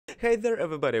Hey there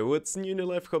everybody, what's new in your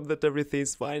life? Hope that everything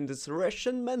is fine. This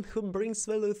Russian man who brings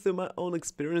value through my own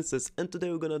experiences, and today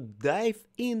we're gonna dive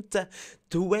into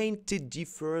 20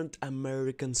 different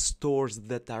American stores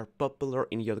that are popular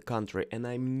in your country, and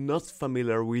I'm not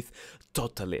familiar with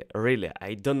totally, really.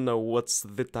 I don't know what's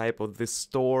the type of these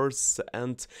stores,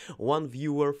 and one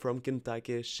viewer from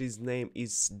Kentucky, his name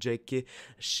is Jackie,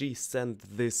 she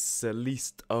sent this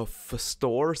list of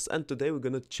stores, and today we're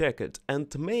gonna check it, and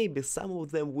maybe some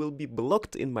of them will be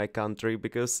blocked in my country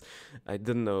because I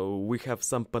don't know, we have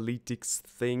some politics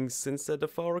things inside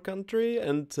of our country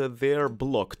and they're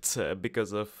blocked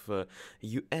because of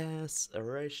US,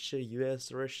 Russia,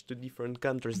 two different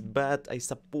countries, but I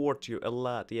support you a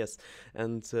lot, yes,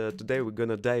 and today we're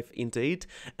gonna dive into it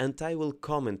and I will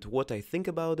comment what I think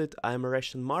about it. I'm a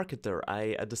Russian marketer,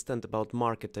 I understand about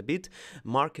market a bit.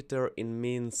 Marketer in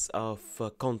means of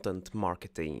content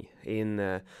marketing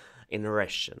in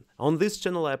Russian. On this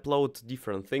channel I upload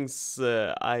different things,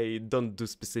 I don't do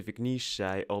specific niche,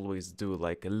 I always do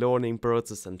like a learning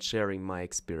process and sharing my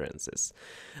experiences.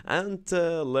 And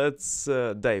let's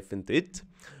dive into it.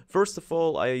 First of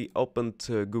all, I opened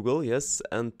Google, yes,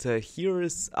 and here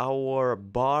is our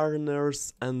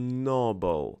Barnes and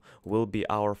Noble will be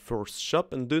our first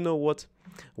shop, and do you know what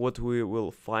we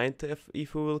will find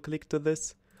if we will click to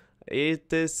this?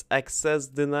 It is access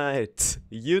denied.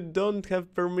 You don't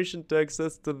have permission to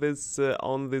access to this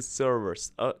on these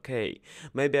servers. Okay,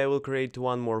 maybe I will create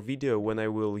one more video when I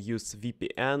will use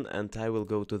VPN and I will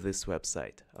go to this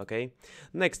website. Okay,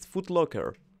 next, Foot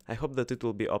Locker. I hope that it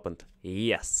will be opened.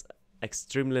 Yes,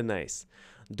 extremely nice.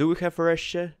 Do we have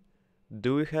Russia?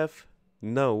 Do we have?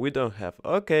 No, we don't have.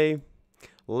 Okay,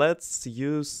 let's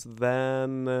use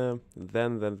then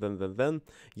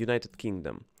United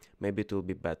Kingdom. Maybe it will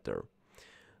be better.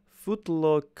 Foot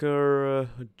Locker,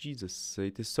 Jesus,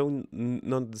 it is so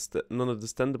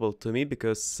non-understandable to me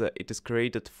because it is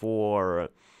created for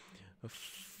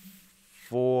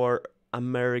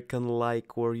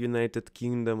American-like or United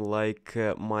Kingdom-like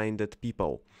minded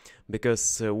people,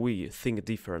 because we think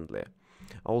differently.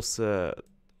 Also,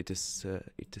 it is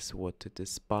what it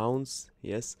is, pounds,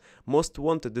 yes. Most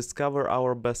wanted, discover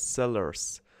our best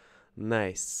sellers.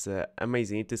 Nice,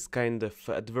 amazing. It is kind of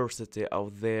adversity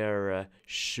of their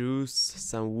shoes.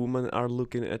 Some women are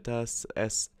looking at us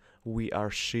as we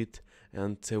are shit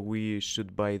and we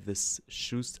should buy these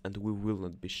shoes and we will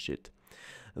not be shit.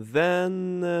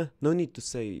 Then, no need to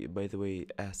say, by the way,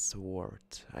 S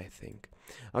word, I think.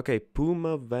 Okay,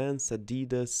 Puma, Vans,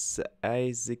 Adidas,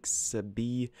 Asics,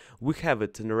 B. We have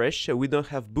it in Russia. We don't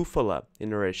have Buffalo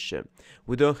in Russia.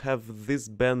 We don't have this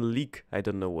band League. I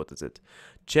don't know what is it.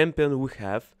 Champion we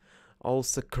have.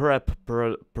 Also Crap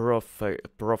Profit,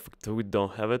 we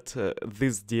don't have it.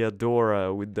 This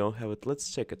Diadora, we don't have it. Let's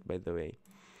check it, by the way.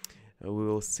 We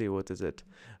will see what is it.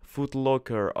 Foot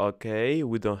Locker, okay,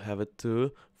 we don't have it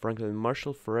too. Franklin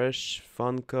Marshall, Fresh,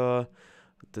 Funko.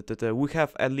 We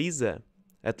have Alize.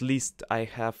 At least I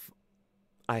had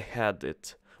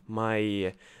it.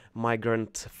 My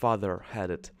grandfather had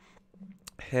it.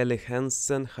 Helly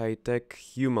Hansen, High Tech,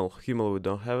 Hummel, we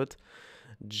don't have it.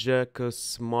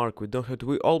 Jacobs Mark, we don't have it.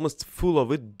 We almost full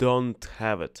of it, don't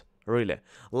have it. Really.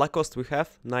 Lacoste we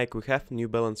have, Nike we have, New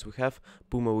Balance we have,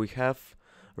 Puma we have,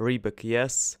 Reebok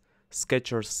yes,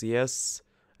 Skechers yes,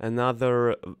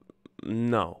 another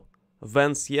no.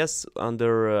 Vans yes,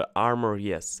 Under Armour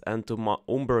yes, and to my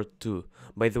Umbro too.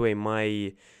 By the way,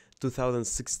 my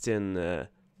 2016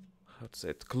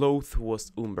 cloth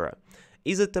was Umbra.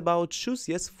 Is it about shoes?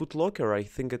 Yes, Foot Locker, I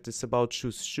think it is about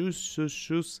shoes.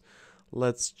 Shoes.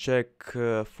 Let's check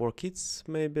for kids,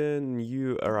 maybe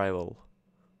new arrival.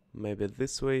 Maybe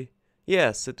this way.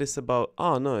 Yes, it is about,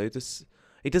 oh no, it is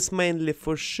mainly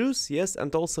for shoes, yes,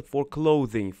 and also for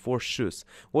clothing, for shoes.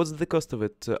 What's the cost of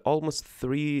it? Almost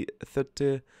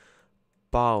 330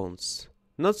 pounds.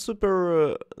 Not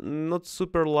super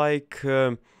like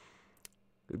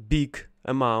big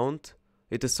amount.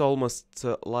 It is almost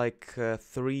like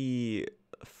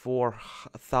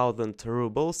 3,000-4,000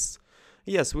 rubles.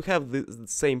 Yes, we have the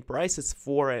same prices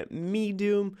for a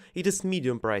medium. It is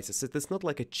medium prices. It is not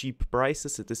like a cheap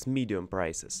prices. It is medium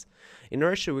prices. In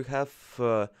Russia, we have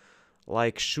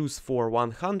like shoes for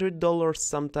 $100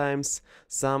 sometimes.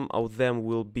 Some of them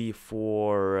will be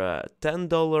for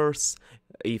 $10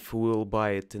 if we will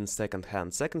buy it in second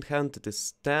hand. Second hand, it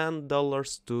is $10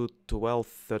 to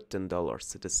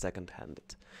 $12-13. It is second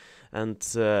handed. And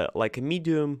like a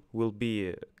medium will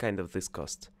be kind of this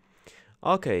cost.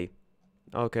 Okay.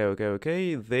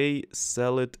 They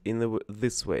sell it in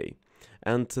this way,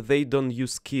 and they don't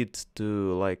use kid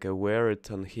to like wear it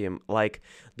on him. Like,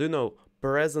 do you know,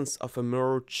 presence of a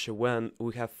merch when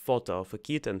we have photo of a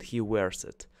kid and he wears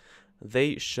it.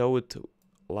 They show it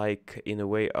like in a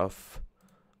way of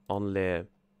only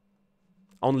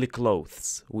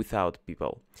clothes without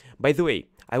people. By the way,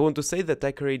 I want to say that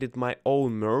I created my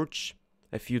own merch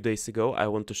a few days ago. I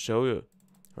want to show you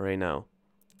right now.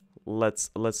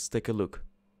 Let's take a look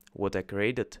what I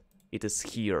created. It is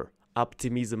here,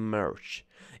 Optimism merch.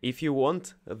 If you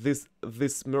want this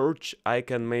merch, I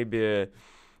can maybe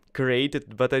create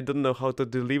it, but I don't know how to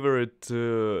deliver it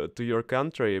to your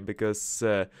country, because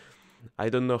I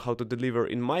don't know how to deliver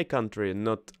in my country.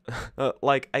 Not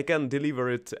like I can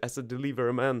deliver it as a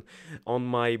delivery man on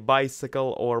my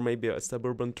bicycle or maybe a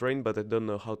suburban train, but I don't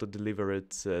know how to deliver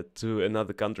it to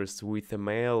another countries with a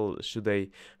mail. Should I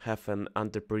have an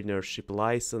entrepreneurship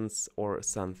license or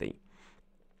something?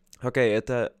 Okay,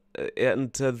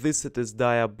 this it is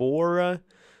Diabora.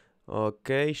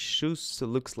 Okay, shoes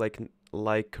looks like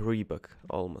Reebok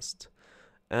almost,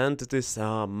 and it is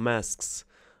masks.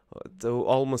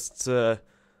 Almost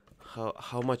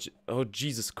how much? Oh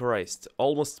Jesus Christ!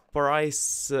 Almost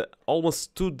price,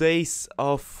 almost 2 days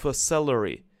of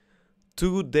salary.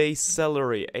 2 days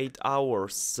salary, 8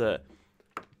 hours.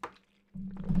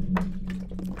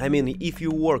 I mean, if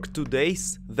you work 2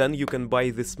 days, then you can buy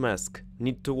this mask.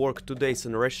 Need to work 2 days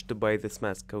in Russia to buy this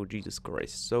mask. Oh Jesus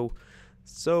Christ!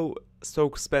 So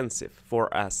expensive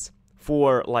for us,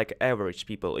 for like average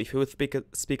people. If you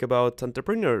speak about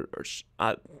entrepreneurs,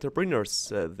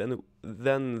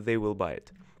 then they will buy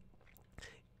it.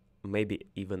 Maybe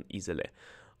even easily.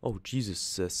 Oh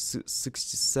Jesus,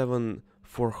 67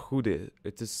 for hoodie.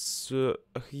 It is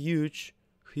huge,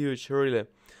 really.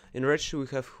 In Russia we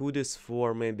have hoodies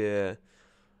for maybe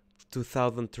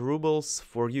 2,000 rubles.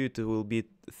 For you it will be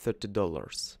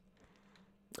 $30.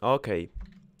 Okay,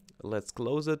 let's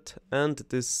close it. And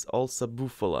it is also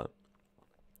Buffalo.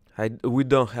 We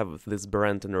don't have this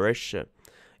brand in Russia.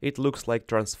 It looks like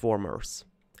Transformers.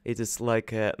 It is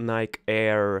like a Nike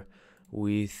Air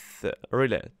with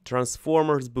really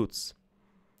Transformers boots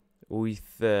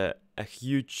with a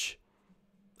huge,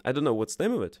 I don't know what's the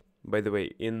name of it, by the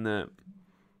way, in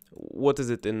what is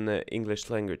it in English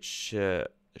language?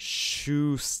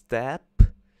 Shoe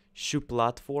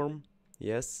platform,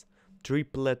 yes.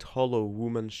 Triplet hollow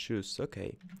woman shoes.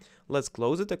 Okay, let's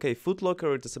close it. Okay, Foot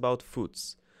Locker, it is about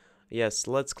foods. Yes,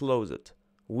 let's close it.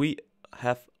 We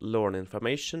have learned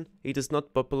information. It is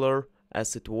not popular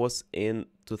as it was in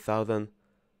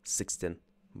 2016,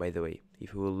 by the way,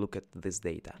 if we will look at this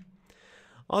data.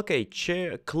 Okay,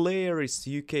 Claire's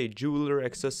UK jewelry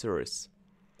accessories.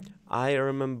 I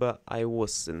remember I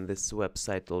was in this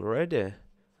website already.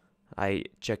 I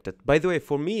checked it. By the way,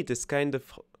 for me it is kind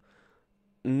of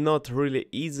not really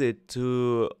easy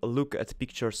to look at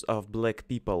pictures of black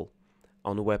people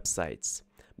on websites,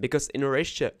 because in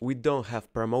Russia we don't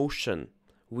have promotion.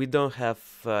 We don't have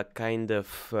kind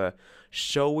of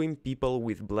showing people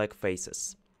with black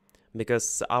faces,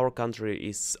 because our country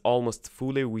is almost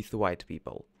fully with white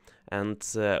people, and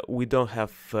we don't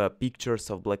have pictures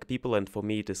of black people. And for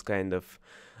me it is kind of,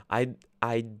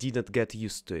 I didn't get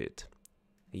used to it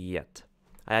yet.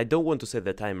 I don't want to say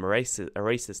that I'm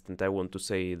racist, and I want to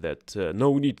say that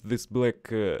no need this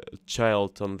black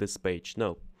child on this page.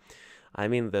 No, I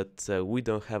mean that we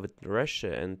don't have it in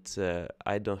Russia, and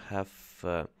I don't have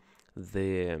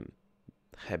the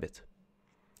habit.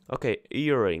 Okay,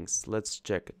 earrings. Let's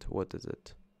check it. What is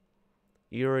it?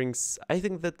 Earrings. I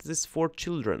think that is for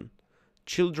children.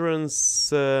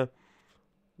 Children's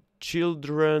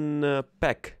children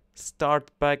pack.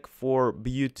 Start pack for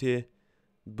booty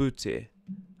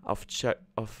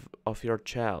of your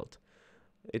child.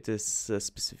 It is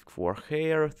specific for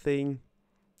hair thing.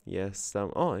 Yes,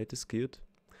 oh, it is cute.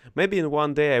 Maybe in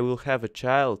one day I will have a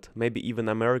child, maybe even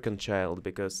American child,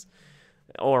 because,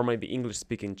 or maybe English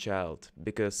speaking child,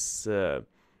 because I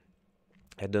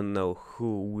don't know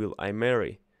who will I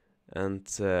marry, and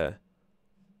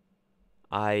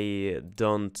I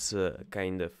don't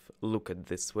kind of look at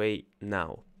this way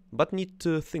now, but need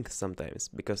to think sometimes,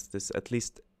 because this at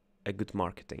least a good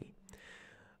marketing.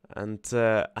 And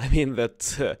I mean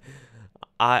that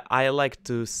I like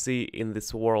to see in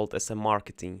this world as a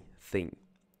marketing thing.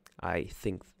 I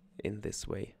think in this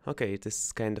way. Okay, it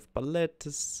is kind of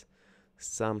palettes,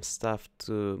 some stuff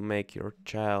to make your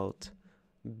child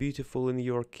beautiful in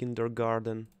your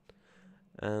kindergarten,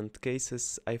 and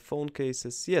cases, iPhone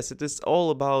cases. Yes, it is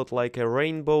all about like a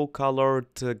rainbow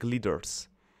colored glitters.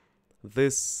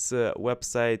 This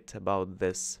website about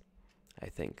this, I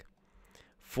think.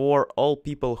 For all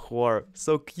people who are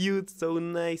so cute, so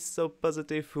nice, so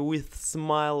positive, with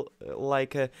smile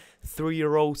like 3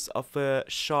 rows of a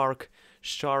shark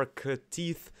shark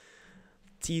teeth.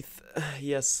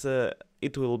 Yes,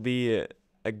 it will be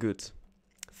a good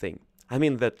thing. I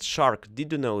mean that shark.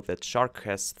 Did you know that shark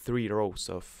has 3 rows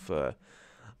of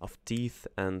teeth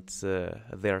and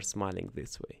they're smiling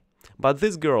this way? But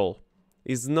this girl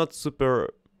is not super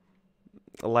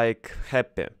like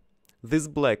happy. This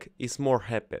black is more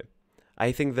happy.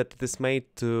 I think that it is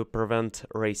made to prevent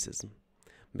racism,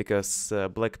 because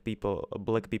black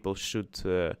people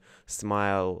should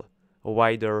smile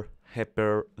wider,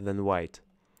 happier than white.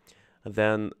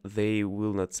 Then they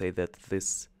will not say that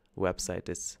this website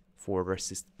is for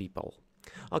racist people.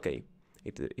 Okay,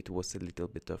 it was a little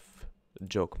bit of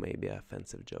joke, maybe an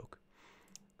offensive joke.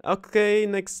 Okay,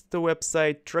 next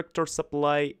website, Tractor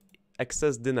Supply,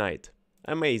 access denied.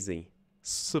 Amazing,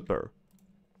 super.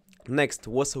 Next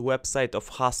was a website of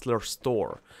Hustler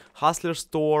Store. Hustler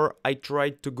Store, I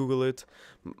tried to Google it.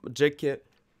 Jackie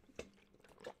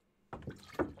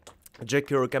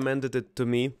recommended it to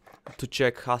me to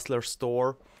check Hustler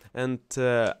Store, and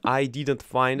I didn't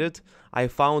find it. I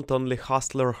found only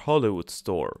Hustler Hollywood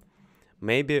Store.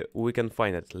 Maybe we can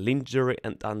find it. Lingerie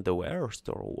and underwear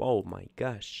store. Oh my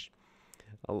gosh.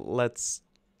 Let's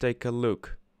take a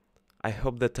look. I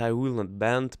hope that I will not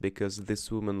banned, because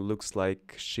this woman looks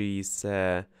like she's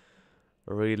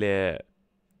really...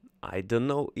 I don't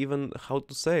know even how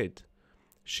to say it.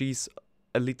 She's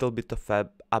a little bit of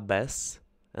a bass,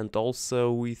 and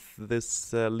also with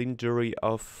this lingerie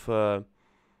of... I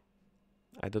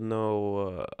don't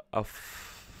know,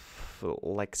 of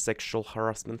like sexual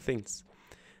harassment things.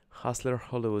 Hustler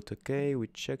Hollywood, okay, we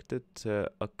checked it.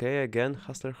 Okay, again,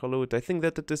 Hustler Hollywood. I think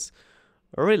that it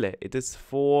is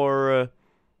for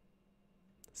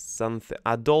something.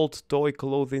 Adult toy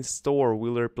clothing store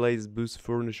will replace Boost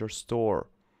Furniture Store.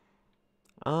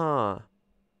 Ah,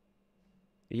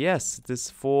 yes, it is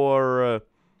for.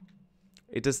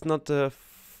 It is not.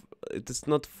 It is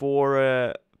not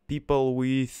for people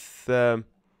with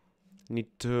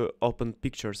need to open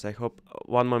pictures. I hope.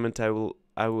 One moment, I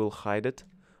will hide it.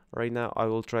 Right now, I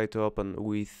will try to open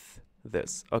with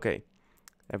this. Okay,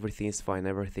 everything is fine.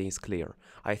 Everything is clear.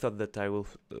 I thought that I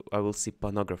will see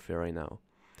pornography right now.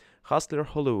 Hustler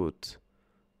Hollywood.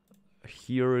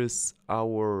 Here is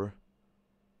our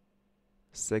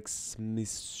sex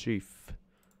mischief.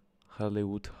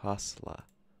 Hollywood Hustler.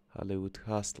 Hollywood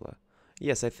Hustler.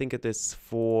 Yes, I think it is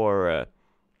for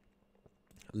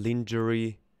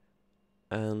lingerie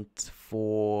and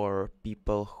for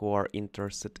people who are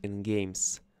interested in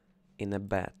games in a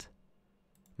bed.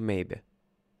 Maybe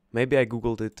I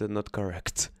googled it not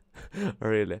correct.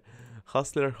 Really.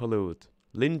 Hustler Hollywood.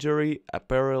 Lingerie,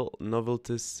 apparel,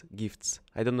 novelties, gifts.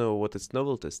 I don't know what is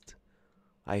novelties.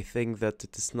 I think that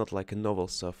it is not like a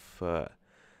novels of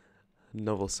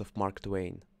Mark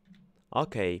Twain.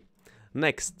 Okay.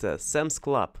 Next, Sam's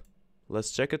Club.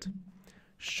 Let's check it.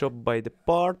 Shop by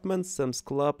department, Sam's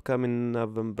Club, coming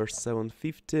November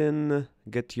 7-15.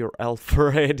 Get your elf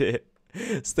ready.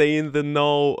 Stay in the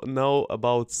know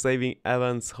about saving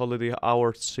events, holiday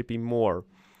hours, shipping more.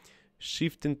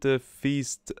 Shift into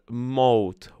feast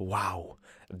mode. Wow.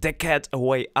 Decade a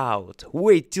way out.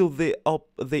 Wait till they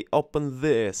open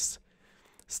this.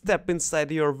 Step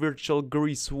inside your virtual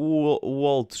Greece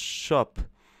walled shop.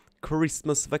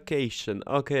 Christmas vacation.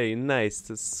 Okay,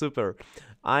 nice, super.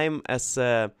 I'm as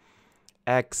a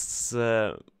ex-voice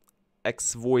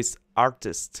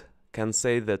artist can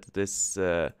say that this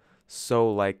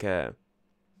so like a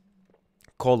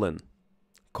calling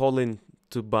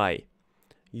to buy.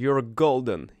 You're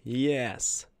golden.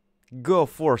 Yes. Go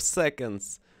 4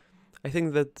 seconds. I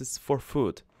think that is for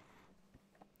food.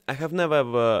 I have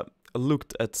never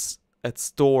looked at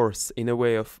stores in a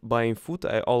way of buying food.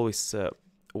 I always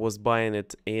was buying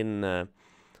it in a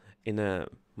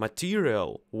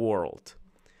material world.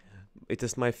 It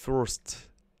is my first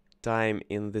time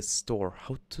in this store.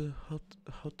 How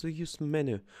to use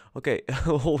menu? Okay,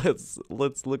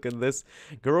 let's look at this.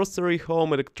 Grocery,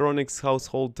 home, electronics,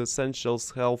 household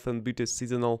essentials, health and beauty,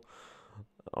 seasonal.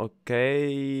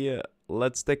 Okay,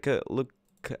 let's take a look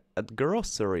at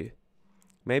grocery.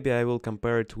 Maybe I will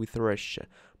compare it with Russia.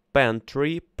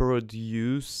 Pantry,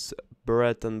 produce,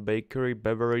 bread and bakery,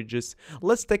 beverages.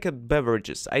 Let's take a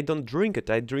beverages. I don't drink it.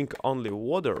 I drink only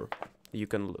water. You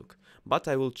can look, but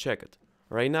I will check it.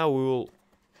 Right now we will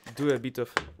do a bit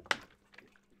of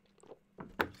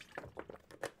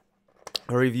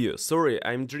review. Sorry,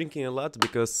 I'm drinking a lot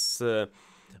because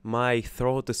my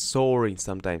throat is soaring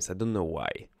sometimes. I don't know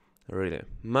why. Really.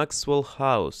 Maxwell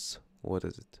House. What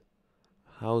is it?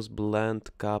 House blend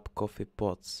cup coffee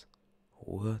pots.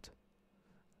 What?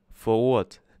 For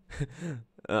what?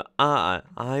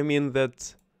 I mean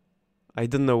that I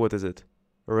don't know what is it.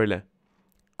 Really.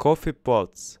 Coffee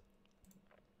pots.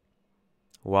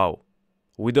 Wow.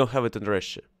 We don't have it in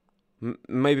Russia.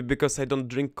 Maybe because I don't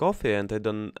drink coffee and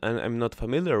I'm not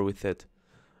familiar with it.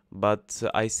 But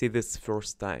I see this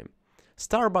first time.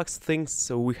 Starbucks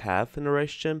things we have in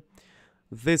Russia.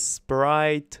 This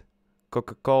Sprite,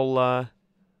 Coca-Cola,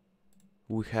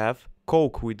 we have.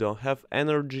 Coke we don't have.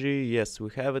 Energy, yes,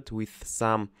 we have it with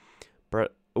some.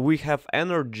 We have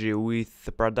energy with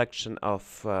the production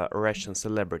of Russian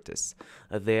celebrities.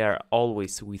 They are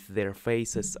always with their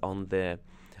faces on the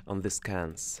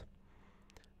scans.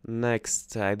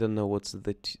 Next, I don't know what's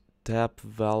the tap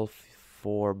valve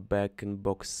for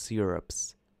bag-in-box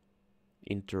syrups.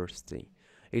 Interesting.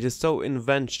 It is so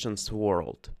inventions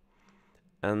world.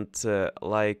 And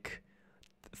like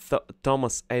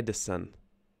Thomas Edison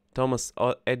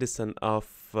of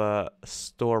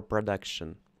store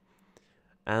production.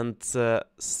 And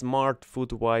smart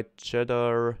food white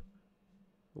cheddar.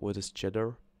 What is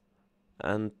cheddar?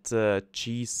 And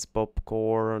cheese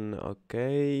popcorn.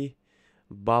 Okay.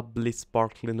 Bubbly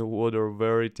sparkling water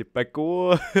variety pack.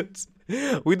 What?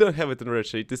 We don't have it in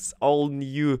Russia. It is all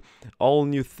new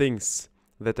things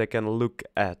that I can look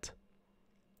at.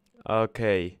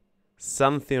 Okay.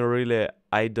 Something really,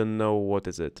 I don't know what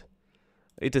is it.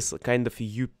 It is kind of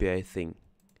yuppie, I think.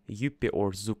 Yuppie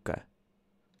or zuka.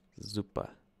 Zupa.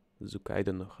 Zuka, I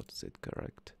don't know how to say it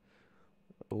correct.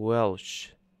 Welsh.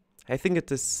 I think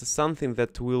it is something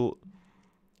that will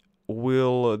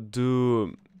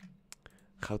do,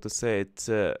 how to say it,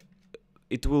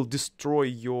 it will destroy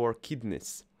your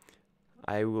kidneys.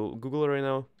 I will Google right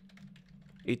now.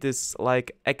 It is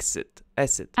like acid.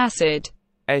 It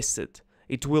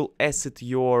will acid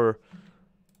your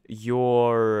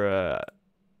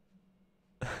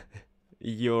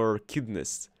your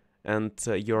kidneys and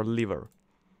your liver.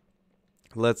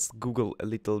 Let's Google a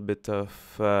little bit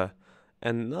of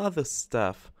another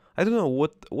stuff. I don't know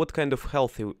what kind of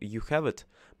healthy you have it.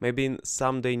 Maybe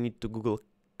someday need to Google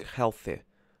healthy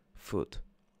food.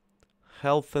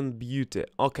 Health and beauty.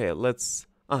 Okay, let's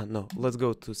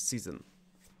go to season.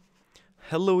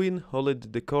 Halloween, holiday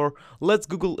decor. Let's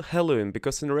Google Halloween,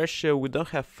 because in Russia we don't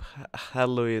have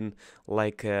Halloween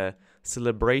like a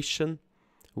celebration.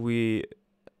 We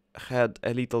had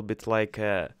a little bit like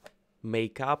a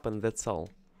makeup and that's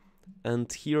all.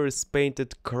 And here is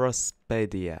painted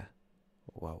Crosspedia.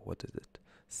 Wow, what is it?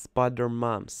 Spider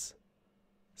Moms.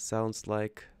 Sounds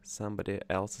like somebody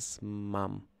else's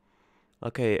mom.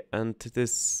 Okay, and it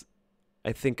is,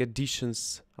 I think,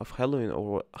 editions of Halloween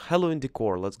or Halloween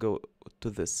decor. Let's go to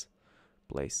this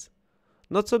place.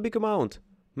 Not so big amount.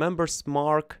 Members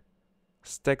mark,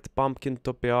 stacked pumpkin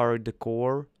topiary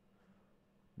decor,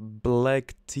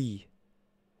 black tea.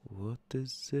 What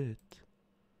is it?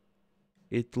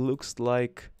 It looks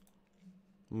like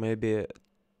maybe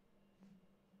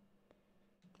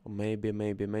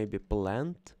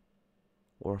plant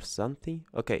or something.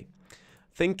 Okay.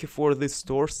 Thank you for this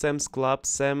store, Sam's Club,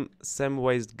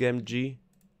 Samwise Gamgee.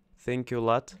 Thank you a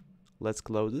lot. Let's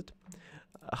close it.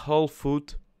 Whole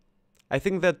Food. I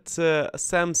think that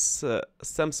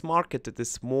Sam's Market, it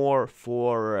is more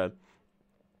for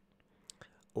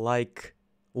like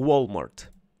Walmart.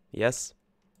 Yes?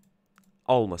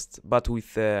 Almost, but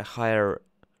with higher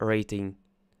rating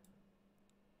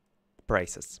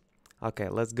prices. Okay,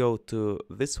 let's go to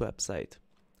this website.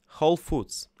 Whole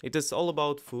Foods. It is all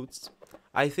about foods.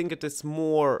 I think it is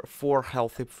more for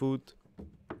healthy food.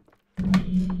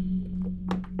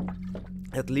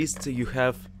 At least you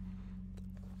have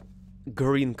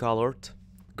green colored.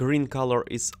 Green color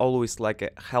is always like a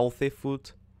healthy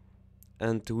food,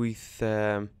 and with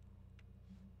a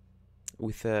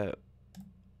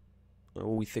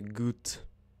good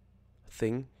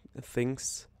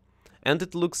things, and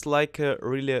it looks like a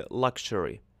really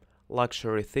luxury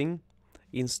thing.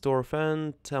 In-store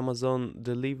event, Amazon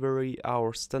delivery,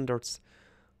 our standards.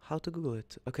 How to Google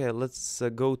it? Okay, let's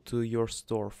go to your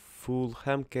store.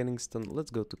 Fulham, Kennington. Let's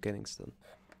go to Kennington.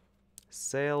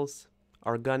 Sales,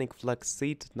 organic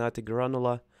flaxseed, nutty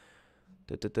granola,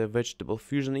 vegetable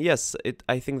fusion. Yes,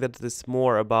 I think that it is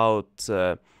more about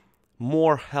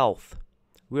more health.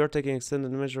 We are taking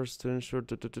extended measures to ensure.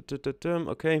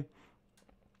 Okay.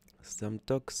 Some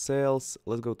talk sales.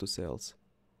 Let's go to sales.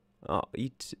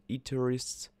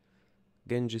 Eateries,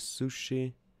 Genji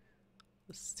Sushi,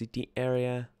 city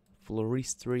area,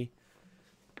 floristry,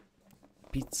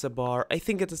 pizza bar. I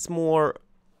think it is more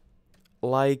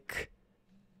like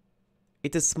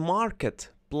it is market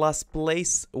plus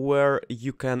place where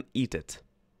you can eat it,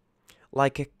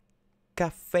 like a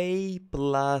cafe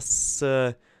plus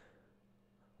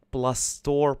plus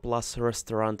store plus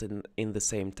restaurant in the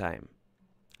same time.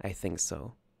 I think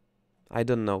so. I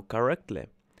don't know correctly,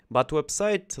 but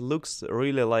website looks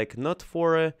really like not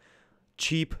for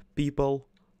cheap people,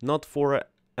 not for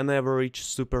an average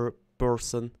super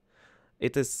person.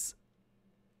 It is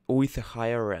with a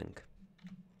higher rank.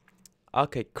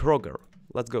 Okay, Kroger.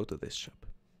 Let's go to this shop.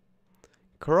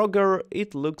 Kroger,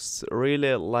 it looks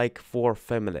really like for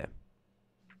family.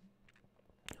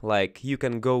 Like you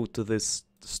can go to this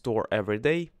store every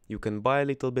day, you can buy a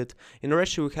little bit. In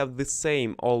Russia we have the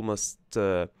same almost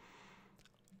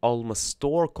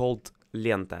store called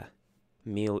Lenta,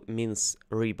 means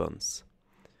ribbons.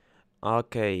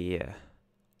 Okay, yeah.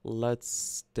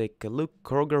 Let's take a look.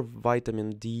 Kroger,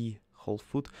 vitamin D, whole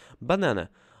food, banana.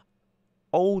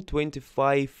 Oh,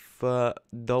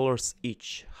 $25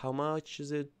 each. How much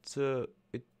is it?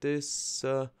 It is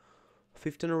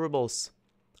 15 rubles.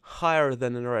 Higher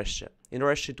than in Russia. In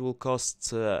Russia it will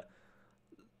cost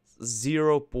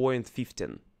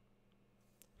 0.15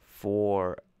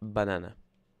 for banana.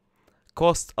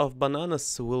 Cost of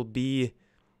bananas will be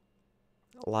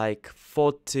like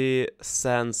 40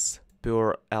 cents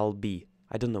per lb.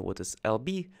 I don't know what is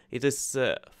lb. It is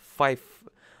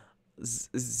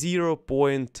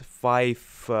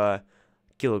 0.5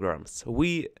 kilograms.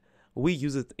 We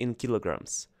use it in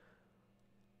kilograms.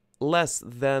 Less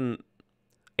than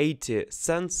 80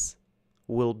 cents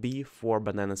will be for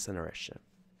bananas in Russia.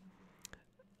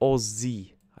 OZ.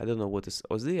 I don't know what is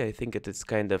OZ. I think it is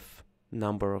kind of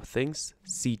number of things.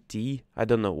 CT. I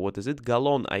don't know what is it.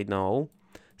 Gallon. I know.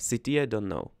 CT. I don't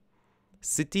know.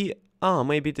 CT.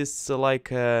 Maybe it is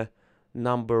like a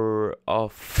number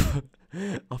of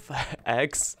of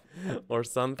eggs or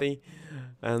something.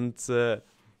 And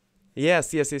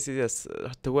yes.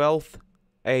 12,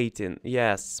 18.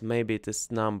 Yes, maybe it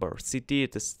is number. CT.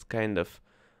 It is kind of.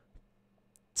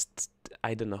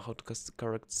 I don't know how to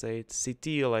correct say it.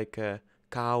 CT like a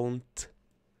count.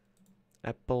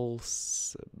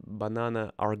 Apples,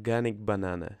 banana, organic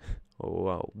banana. Oh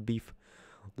wow, beef,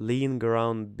 lean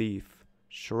ground beef,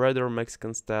 shredder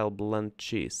Mexican style blend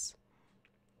cheese.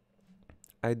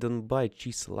 I don't buy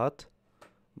cheese a lot,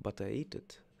 but I eat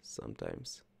it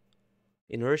sometimes.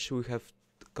 In Russia we have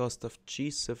the cost of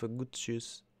cheese, of a good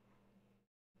cheese.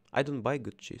 I don't buy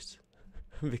good cheese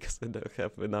because I don't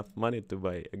have enough money to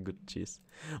buy a good cheese.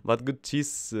 But good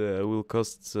cheese will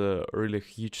cost really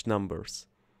huge numbers.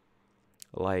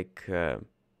 Like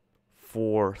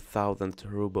 4,000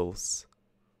 rubles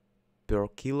per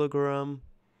kilogram.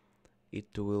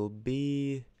 It will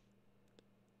be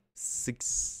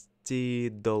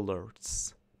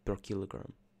 $60 per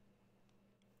kilogram.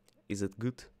 Is it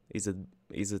good? Is it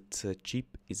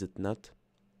cheap? Is it not?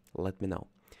 Let me know.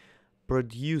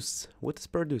 Produce. What is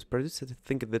produce? Produce, I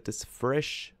think that is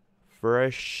fresh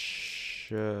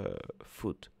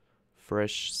food.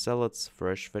 Fresh salads,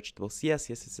 fresh vegetables. Yes,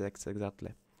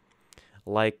 exactly.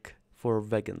 Like for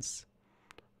vegans.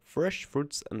 Fresh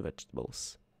fruits and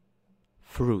vegetables.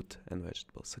 Fruit and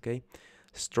vegetables, okay?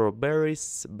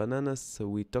 Strawberries, bananas,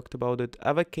 we talked about it.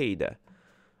 Avocado.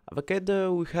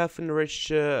 Avocado, we have in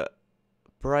Russia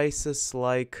prices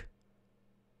like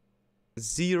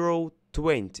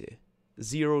 0.20.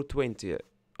 0.20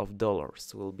 of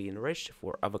dollars will be in Russia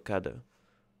for avocado.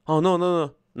 Oh,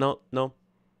 no,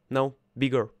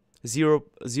 bigger.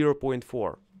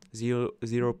 0.4.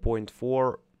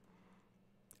 0.4.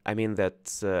 I mean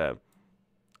that's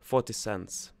 40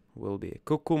 cents will be.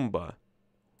 Cucumber.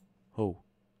 Oh,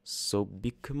 so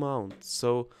big amount.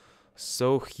 So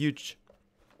huge.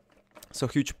 So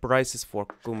huge prices for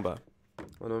cucumber.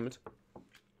 One moment.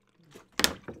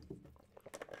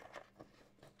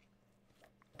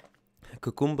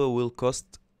 Cucumber will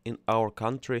cost in our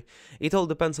country. It all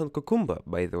depends on cucumber,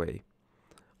 by the way.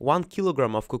 1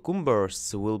 kilogram of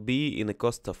cucumbers will be in a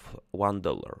cost of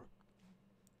 $1.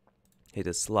 It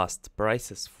is last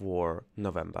prices for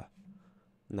November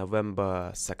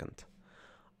 2nd.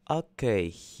 Okay,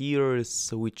 here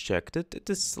is, we checked it. It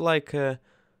is like a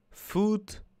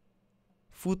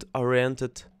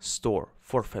food-oriented store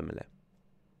for family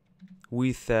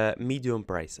with medium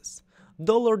prices.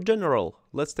 Dollar General,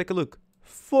 let's take a look.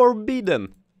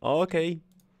 Forbidden. Okay.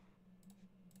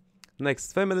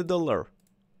 Next, Family Dollar.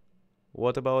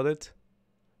 What about it?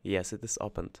 Yes, it is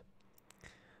opened.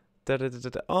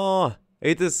 Oh,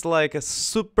 it is like a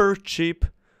super cheap.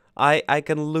 I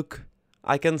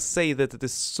can say that it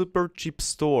is super cheap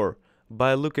store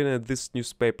by looking at these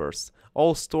newspapers.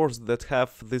 All stores that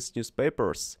have these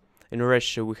newspapers, in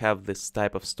Russia we have this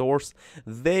type of stores,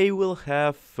 they will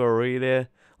have really,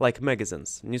 like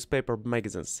magazines, newspaper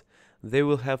magazines, they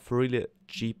will have really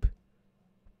cheap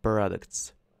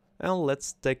products. And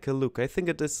let's take a look. I think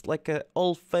it is like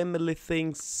all family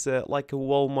things, like a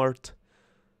Walmart.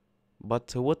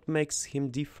 But what makes him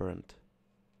different?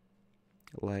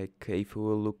 Like, if we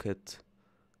will look at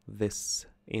this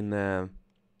in a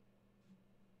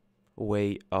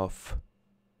way of...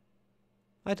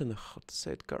 I don't know how to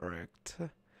say it correct.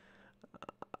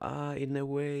 In a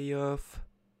way of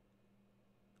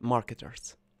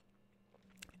marketers.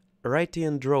 Writing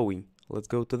and drawing. Let's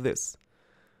go to this.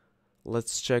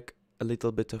 Let's check a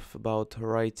little bit of about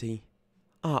writing.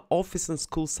 Office and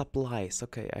school supplies.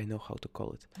 Okay, I know how to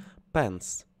call it.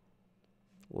 Pens.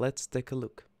 Let's take a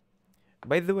look.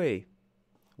 By the way,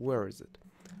 where is it?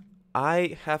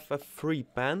 I have a free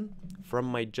pen from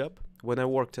my job when I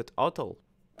worked at Otto.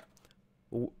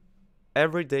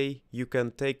 Every day you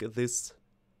can take this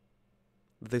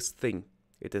thing.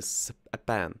 It is a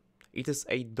pen. It is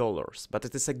 $8, but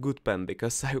it is a good pen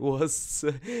because I was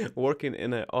working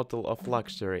in a hotel of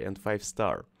luxury and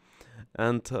 5-star.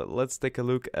 And let's take a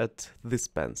look at these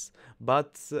pens.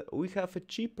 But we have a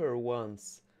cheaper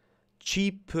ones.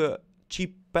 Cheap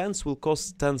pens will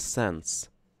cost 10 cents.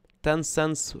 10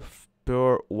 cents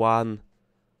per one.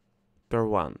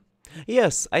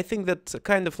 Yes, I think that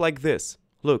kind of like this.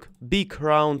 Look, big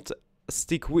round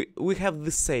stick. We have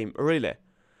the same, really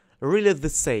the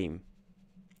same.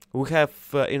 We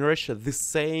have in Russia the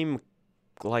same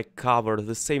like cover,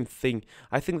 the same thing.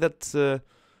 I think that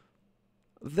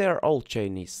they're all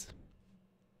Chinese.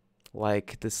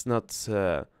 Like it is not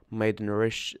made in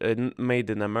Russia, made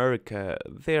in America.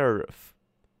 They're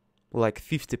like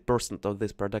 50% of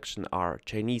this production are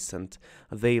Chinese, and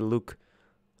they look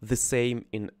the same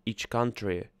in each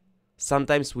country.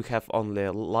 Sometimes we have only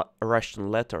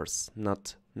Russian letters,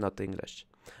 not English,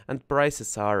 and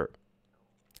prices are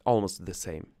almost the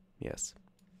same. Yes.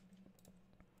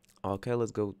 Okay,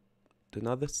 let's go to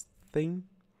another thing.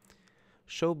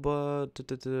 Show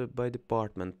by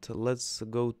department. Let's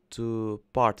go to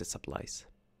party supplies.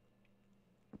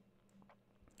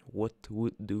 What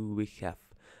do we have?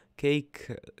 Cake,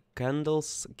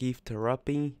 candles, gift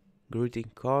wrapping,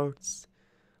 greeting cards.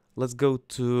 Let's go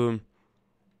to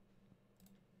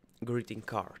greeting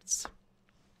cards.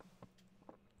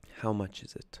 How much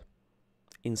is it?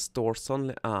 In stores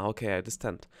only? Okay, I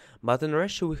understand. But in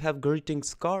Russia we have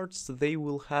greetings cards. They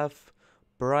will have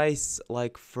price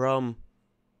like from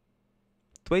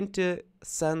 20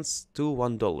 cents to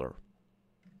 $1.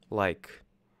 Like,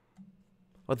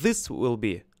 this will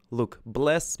be, look,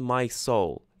 bless my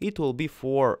soul. It will be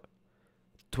for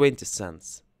 20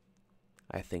 cents.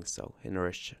 I think so, in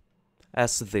Russia.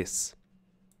 As this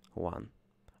one.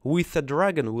 With a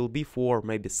dragon will be for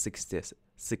maybe 60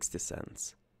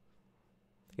 cents.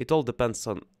 It all depends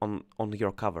on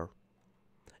your cover.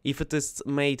 If it is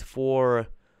made for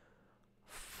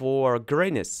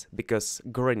grannies, because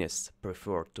grannies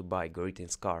prefer to buy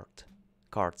greetings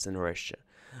cards in Russia,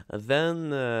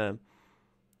 then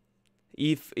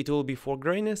if it will be for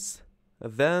grannies,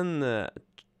 then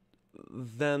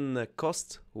the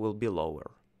cost will be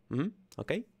lower.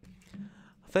 Okay.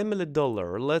 Family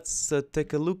Dollar. Let's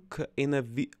take a look in a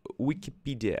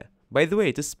Wikipedia. By the way,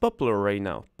 it is popular right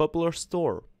now. Popular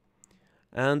store.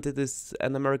 And it is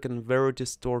an American variety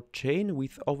store chain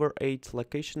with over 8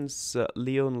 locations.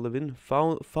 Leon Levin,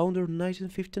 founder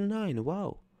 1959.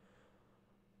 Wow.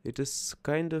 It is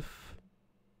kind of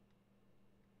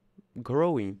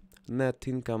growing. Net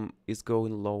income is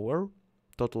going lower.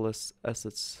 Total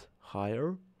assets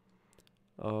higher.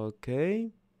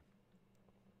 Okay.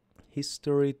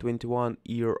 History,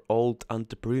 21-year-old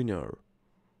entrepreneur.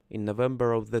 In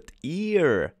November of that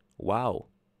year. Wow.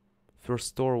 First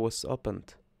store was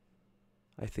opened.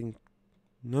 I think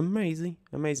amazing.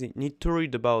 Need to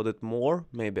read about it more,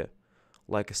 maybe.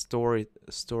 Like a story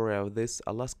of this.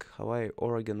 Alaska, Hawaii,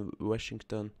 Oregon,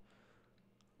 Washington.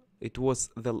 It was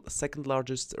the second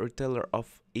largest retailer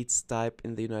of its type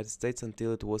in the United States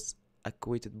until it was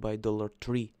acquired by Dollar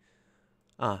Tree.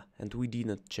 And we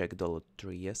didn't check Dollar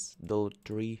Tree. Yes, Dollar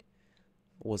Tree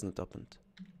wasn't opened.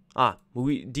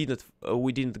 We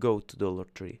didn't go to Dollar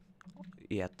Tree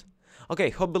yet. Okay,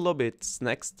 Hobby Lobby it's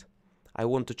next. I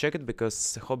want to check it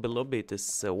because Hobby Lobby it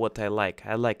is what I like.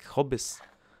 I like hobbies,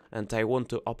 and I want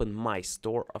to open my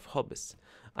store of hobbies.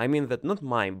 I mean that not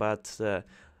mine, but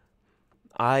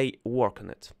I work on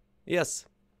it. Yes,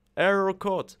 error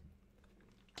code.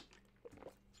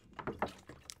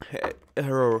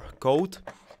 Error code.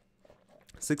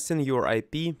 16 your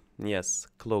IP. Yes,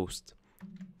 closed.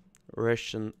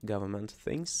 Russian government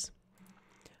things.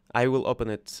 I will open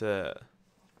it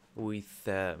with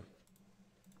a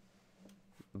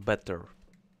better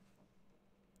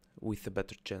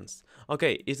chance.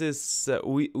 Okay, it is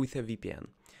with a VPN.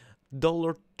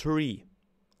 Dollar Tree.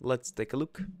 Let's take a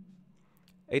look.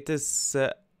 It is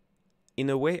in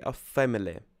a way of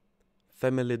family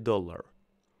dollar.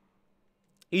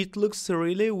 It looks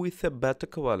really with a better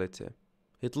quality.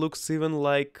 It looks even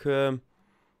like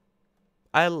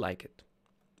I like it.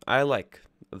 I like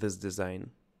this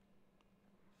design.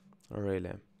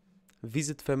 Really.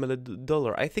 Visit Family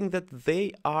Dollar. I think that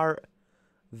they are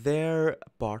their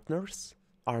partners.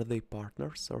 Are they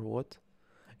partners or what?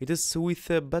 It is with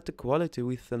a better quality,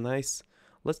 with a nice...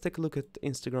 Let's take a look at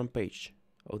Instagram page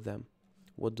of them.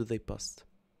 What do they post?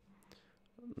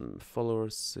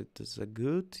 Followers, it is a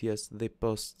good. Yes, they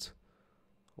post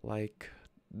like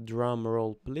drum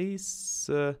roll please.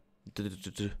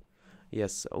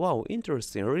 Yes, wow,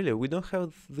 interesting. Really, we don't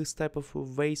have this type of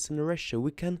vase in Russia.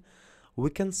 We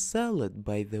can sell it,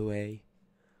 by the way.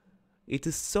 It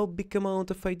is so big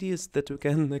amount of ideas that we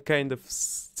can kind of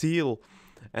steal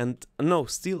and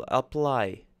still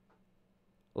apply,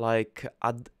 like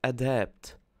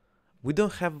adapt. We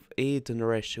don't have it in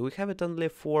Russia. We have it only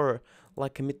for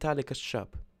like a Metallica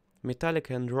shop,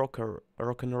 Metallica and rock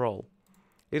and roll.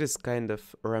 It is kind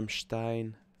of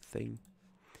Rammstein thing.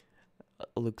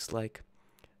 Looks like.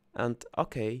 And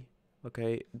okay,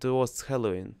 there was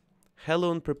Halloween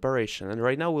preparation, and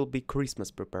right now will be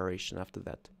Christmas preparation after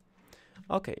that.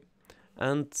 Okay,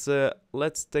 and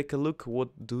let's take a look.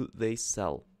 What do they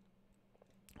sell?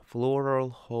 Floral,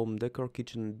 home decor,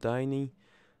 kitchen, dining.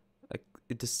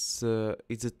 Is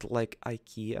it like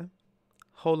IKEA?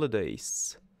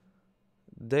 Holidays,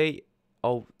 Day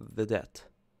of the Dead.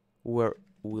 Where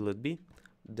will it be?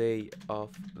 Day of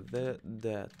the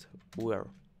Dead. Where?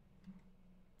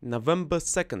 November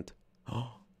 2nd.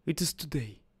 Oh, it is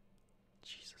today.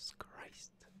 Jesus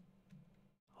Christ.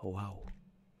 Oh, wow.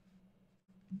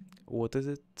 What is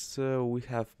it? We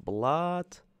have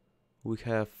blood. We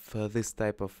have this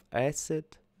type of acid.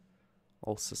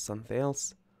 Also something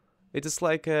else. It is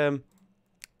like a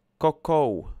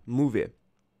Coco movie.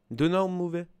 Do you know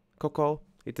movie? Coco?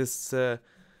 It is a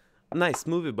nice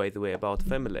movie, by the way, about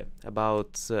family.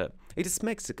 About... it is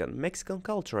Mexican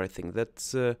culture, I think.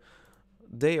 That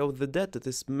Day of the Dead, it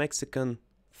is Mexican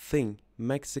thing.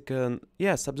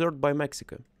 Yes, absorbed by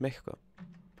Mexico.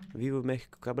 Viva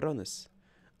Mexico, cabrones.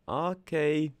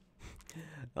 Okay.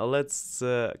 Let's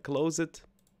close it.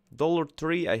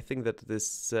 $3, I think that it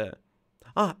is...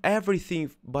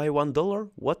 everything by $1?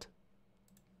 What?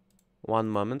 One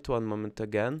moment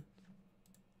again.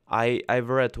 I've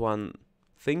read one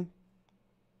thing.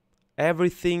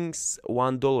 Everything's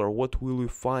 $1. What will you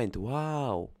find?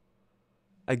 Wow.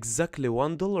 Exactly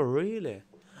 $1, really?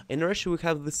 In Russia we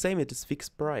have the same, it is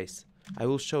fixed price. I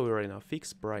will show you right now,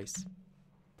 fixed price.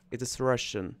 It is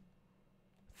Russian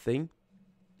thing.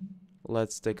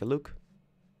 Let's take a look.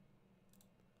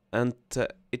 And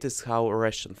it is how a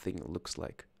Russian thing looks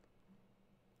like.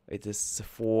 It is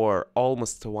for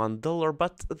almost $1,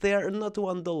 but they are not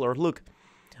 $1. Look,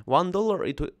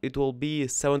 $1 it will be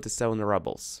 77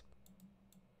 rubles.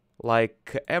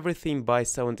 Like everything by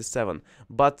 77,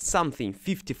 but something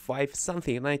 55,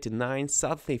 something 99,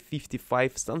 something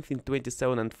 55, something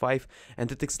 27 and 5,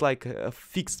 and it is like a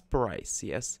fixed price,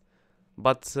 yes.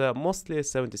 But mostly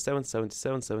 77,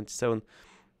 77, 77.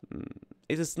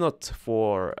 It is not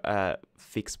for a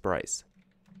fixed price.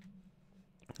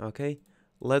 Okay,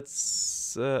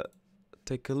 let's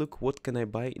take a look. What can I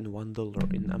buy in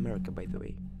 $1 in America, by the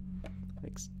way?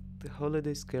 Next, the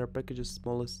holidays, care packages,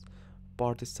 smallest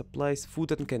party supplies,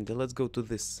 food and candy. Let's go to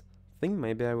this thing.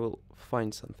 Maybe I will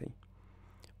find something.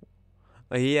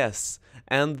 Yes,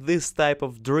 and this type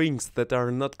of drinks that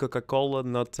are not Coca-Cola,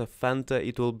 not Fanta,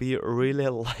 it will be really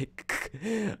like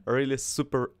really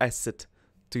super acid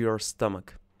to your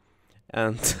stomach.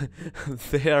 And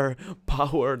they are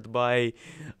powered by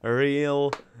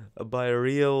real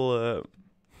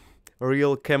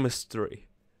chemistry.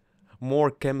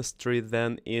 More chemistry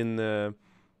than in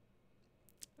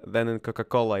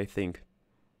Coca-Cola, I think,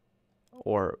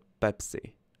 or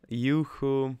Pepsi.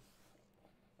 Yoo-hoo.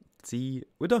 See,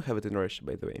 we don't have it in Russia,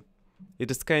 by the way. It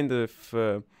is kind of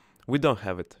we don't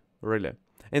have it really,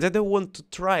 and I don't want to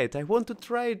try it. I want to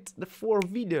try it for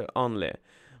video only,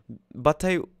 but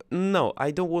I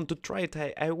don't want to try it.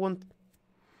 I want,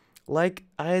 like,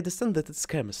 I understand that it's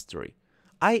chemistry.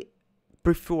 I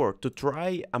prefer to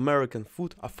try American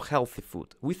food of healthy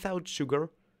food without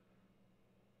sugar,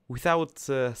 without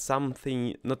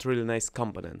something not really nice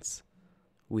components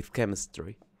with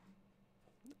chemistry.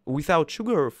 Without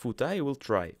sugar food I will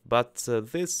try, but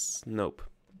this, nope.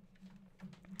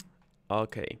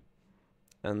 Okay,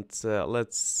 and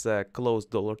let's close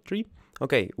 $3.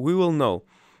 Okay, we will know.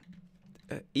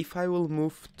 If I will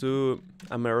move to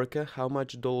America, how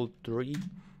much $3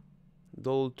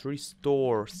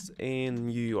 stores in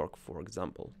New York, for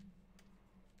example.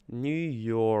 New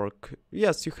York.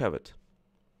 Yes, you have it.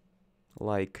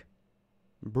 Like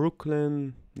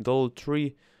Brooklyn, Dollar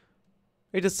Tree.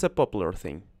 It is a popular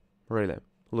thing. Really.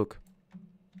 Look.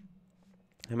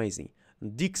 Amazing.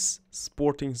 Dick's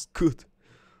Sporting Good.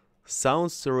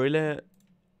 Sounds really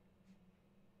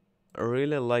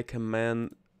like a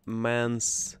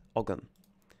man's organ.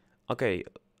 Okay,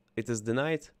 it is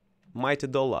denied. Mighty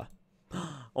Dollar.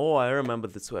 Oh, I remember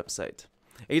this website.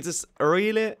 It is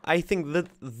really, I think that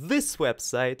this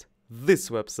website,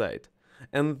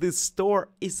 and this store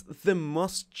is the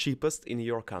most cheapest in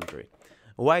your country.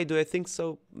 Why do I think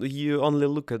so? You only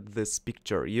look at this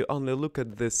picture, you only look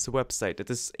at this website. It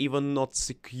is even not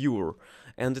secure,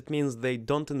 and it means they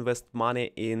don't invest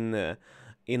money in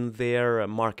their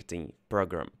marketing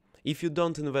program. If you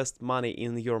don't invest money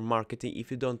in your marketing, if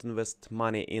you don't invest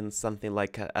money in something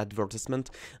like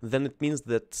advertisement, then it means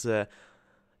that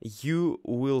you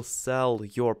will sell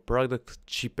your product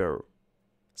cheaper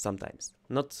sometimes.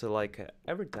 Not like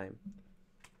every time.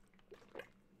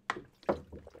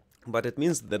 But it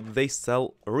means that they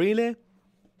sell really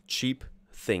cheap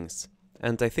things.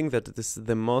 And I think that it is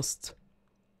the most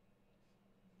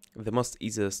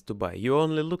easiest to buy. You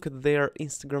only look at their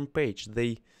Instagram page.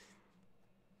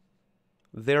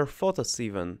 Their photos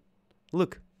even.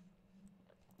 Look.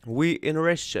 We in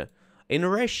Russia. In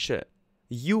Russia,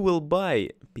 you will buy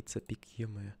Pizza Pig,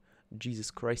 Jesus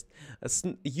Christ.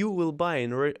 You will buy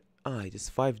in it is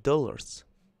 $5.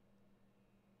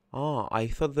 I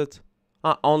thought that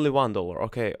only $1.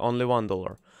 Okay, only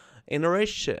 $1. In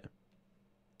Russia,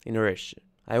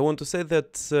 I want to say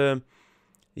that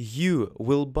you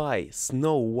will buy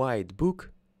Snow White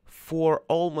book for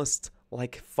almost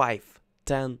like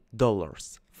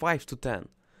 $5-10. 5 to 10,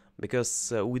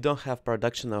 because we don't have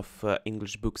production of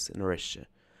English books in Russia.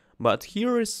 But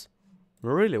here is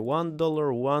really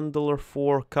 $1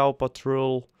 for Cow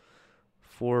Patrol,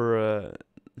 for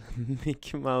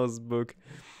Mickey Mouse book.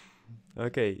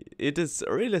 Okay, it is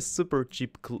really super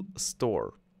cheap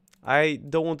store. I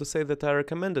don't want to say that I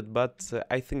recommend it, but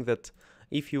I think that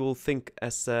if you will think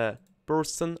as a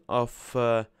person of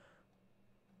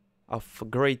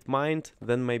great mind,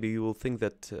 then maybe you will think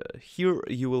that here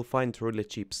you will find really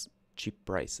cheap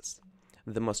prices,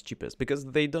 the most cheapest, because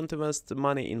they don't invest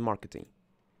money in marketing.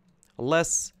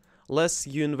 Less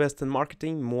you invest in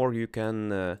marketing, more you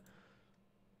can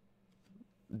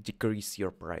decrease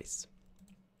your price.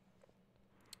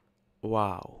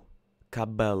 Wow,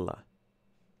 Cabela.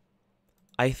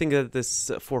 I think that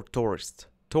is for tourist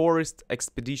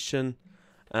expedition,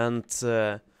 and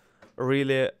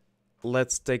really,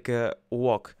 let's take a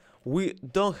walk. We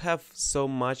don't have so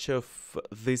much of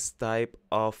this type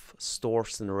of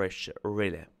stores in Russia,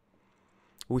 really.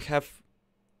 We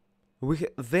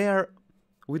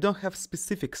don't have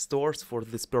specific stores for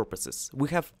these purposes. We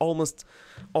have almost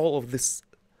all of these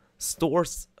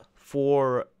stores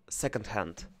for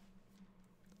second-hand.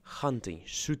 Hunting,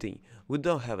 shooting, we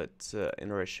don't have it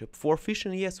in Russia. For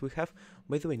fishing, yes, we have.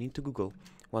 By the way, I need to Google.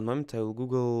 One moment, I will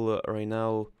Google right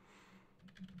now.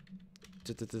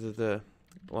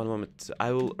 One moment,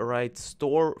 I will write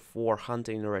store for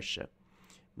hunting in Russia.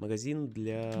 Магазин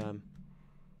для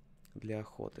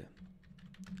охоты.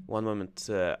 One moment,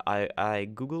 I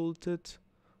googled it.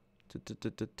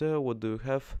 What do you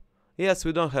have? Yes,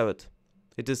 we don't have it.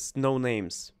 It is no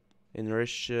names in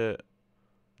Russia.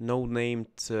 No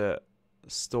named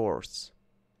stores,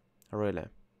 really.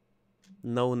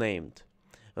 No named.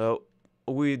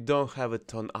 We don't have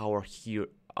it on our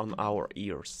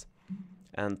ears,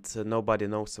 and nobody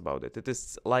knows about it. It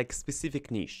is like specific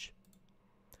niche.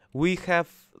 We have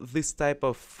this type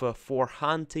of for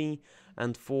hunting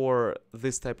and for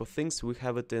this type of things. We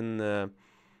have it in a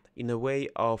way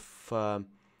of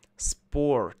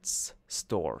sports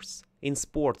stores. In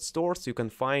sports stores, you can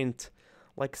find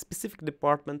like specific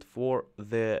department for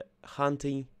the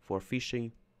hunting, for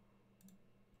fishing,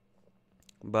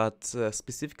 but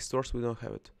specific stores we don't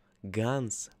have it.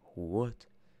 Guns, what?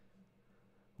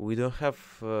 We don't have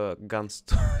guns.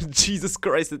 Jesus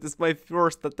Christ! It is my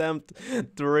first attempt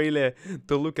to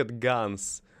look at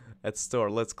guns at store.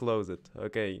 Let's close it.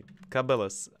 Okay,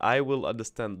 Cabelas. I will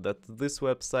understand that this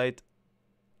website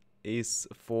is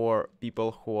for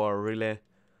people who are really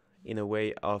in a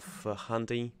way of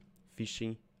hunting,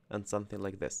 fishing, and something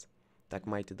like this. Tag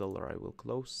Mighty Dollar I will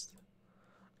close.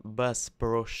 Bass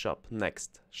Pro Shop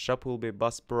next. Shop will be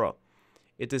Bass Pro.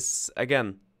 It is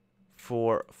again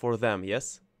for them,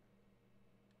 yes?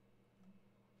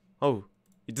 Oh,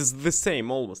 it is the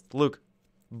same almost. Look,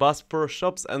 Bass Pro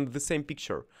Shops and the same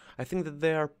picture. I think that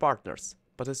they are partners,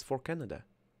 but it's for Canada.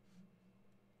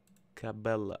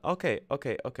 Cabela. Okay.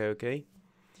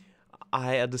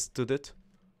 I understood it.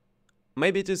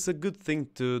 Maybe it is a good thing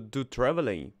to do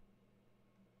traveling.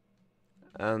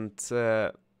 And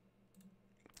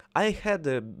I had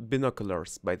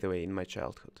binoculars, by the way, in my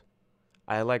childhood.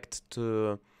 I liked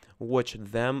to watch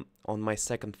them on my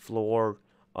second floor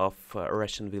of a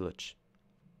Russian village.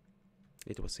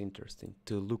 It was interesting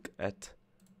to look at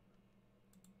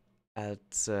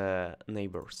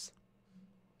neighbors.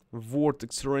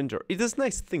 Vortex Ranger. It is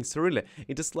nice things, really.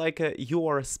 It is like you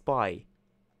are a spy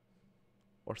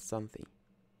or something.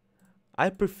 I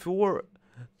prefer.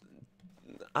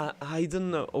 I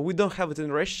don't know. We don't have it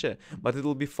in Russia, but it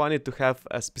will be funny to have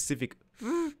a specific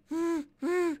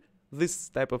this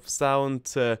type of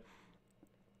sound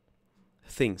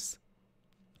things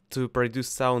to produce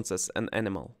sounds as an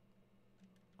animal.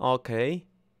 Okay.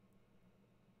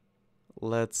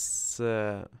 Let's.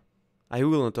 I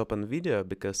will not open video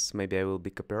because maybe I will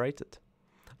be copyrighted.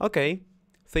 Okay.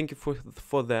 Thank you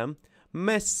for them.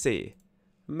 Macy.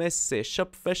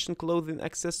 Shop fashion clothing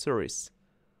accessories.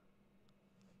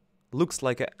 Looks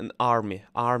like an army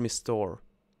store.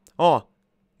 Oh,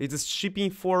 it is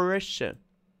shipping for Russia.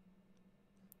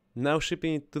 Now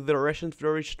shipping it to the Russian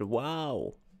Federation.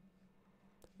 Wow.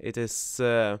 It is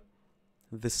the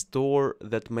store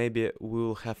that maybe we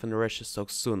will have in Russia so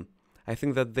soon. I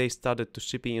think that they started to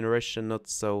shipping in Russia not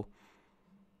so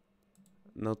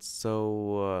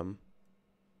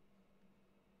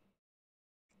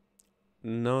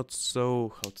how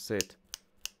to say it,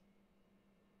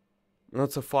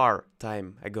 not so far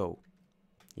time ago.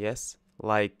 Yes,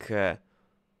 like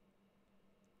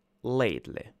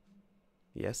lately.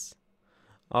 Yes.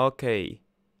 Okay.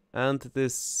 And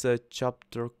this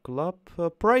chapter club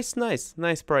price,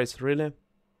 nice price, really.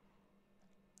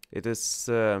 It is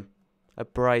a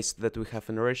price that we have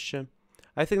in Russia.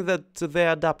 I think that they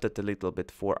adapted a little bit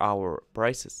for our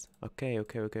prices. Okay.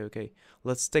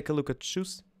 Let's take a look at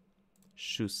shoes.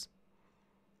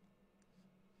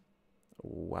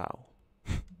 Wow.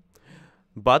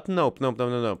 But no.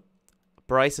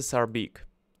 Prices are big.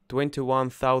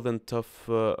 21,000 of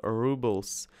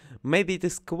rubles. Maybe it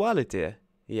is quality.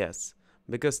 Yes.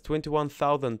 Because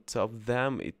 21,000 of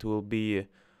them, it will be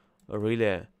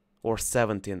really, or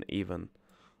 17 even.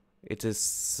 It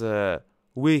is,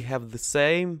 we have the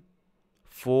same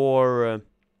for,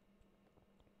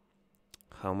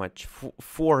 how much?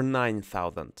 For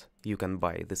 9,000 you can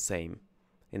buy the same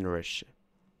in Russia.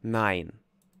 9.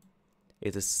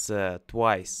 It is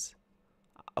twice.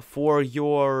 For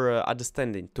your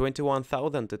understanding,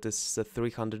 21,000 it is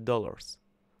 $300.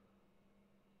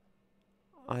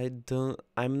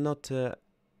 I'm not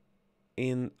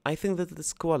I think that it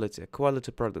is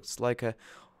quality products, like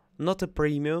not a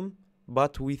premium,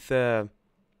 but with a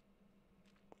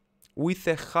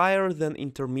higher than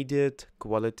intermediate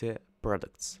quality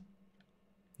products.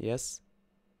 Yes.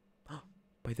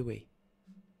 By the way,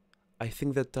 I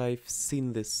think that I've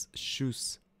seen these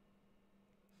shoes.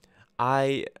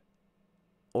 No.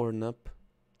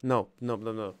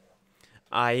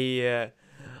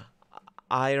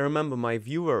 I remember my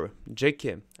viewer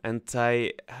Jackie, and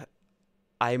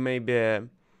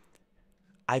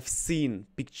I've seen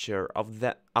picture of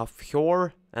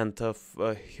her and of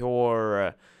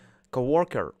her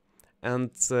coworker, and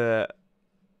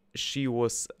she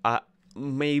was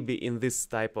maybe in this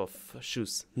type of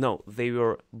shoes. No, they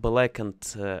were black and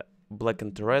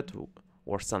red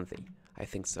or something. I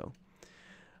think so.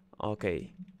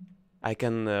 Okay, I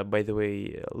can by the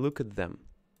way look at them.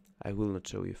 I will not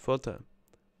show you photo.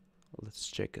 Let's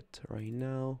check it right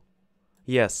now.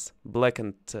 Yes, black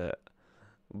and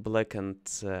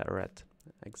red,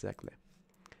 exactly.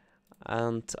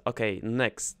 And okay,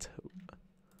 next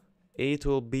it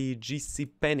will be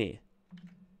JCPenney.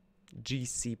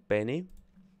 JCPenney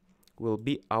will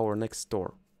be our next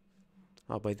store.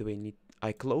 Oh, by the way,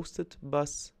 I closed it,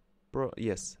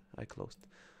 yes, I closed.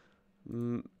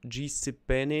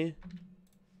 JCPenney,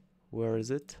 where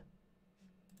is it?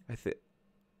 I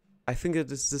think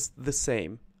it is just the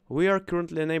same. We are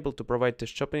currently unable to provide the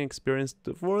shopping experience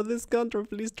for this country.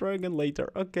 Please try again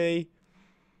later. Okay.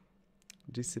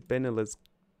 JCPenney, let's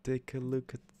take a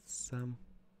look at some.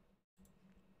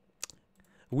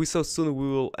 So soon we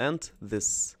will end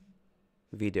this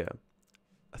video.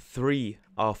 3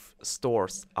 of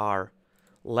stores are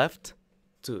left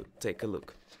to take a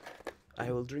look.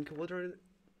 I will drink water.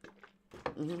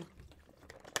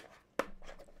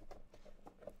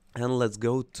 And let's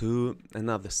go to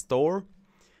another store.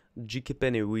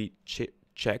 JCPenney we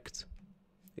checked.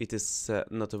 It is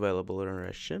not available in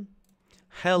Russia.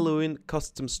 Halloween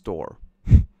custom store.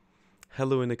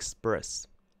 Halloween Express.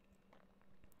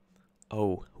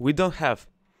 Oh, we don't have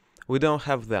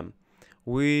them.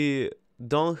 We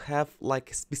don't have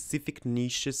like specific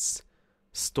niches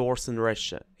stores in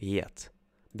Russia yet,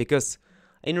 because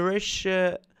in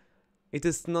Russia it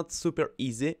is not super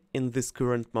easy in this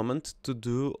current moment to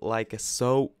do like a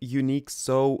so unique,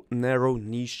 so narrow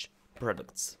niche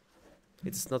products.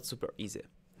 It's not super easy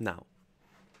now,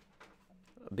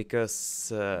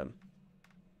 because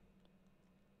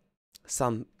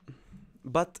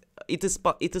but it is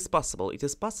possible. It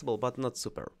is possible, but not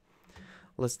super.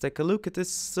 Let's take a look at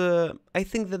this. I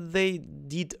think that they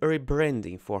did a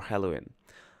rebranding for Halloween.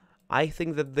 I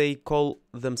think that they call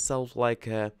themselves like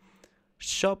a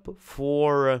shop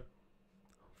for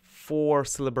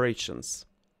celebrations.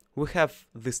 We have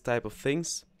this type of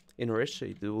things in Russia.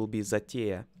 It will be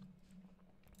Zateya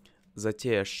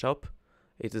shop.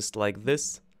 It is like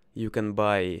this. You can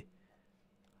buy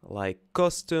like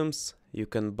costumes. You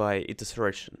can buy. It is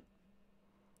Russian.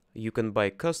 You can buy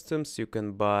costumes. You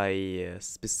can buy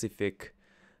specific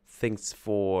things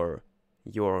for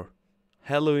your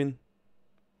Halloween.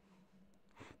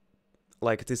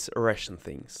 Like it is Russian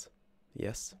things.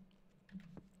 Yes.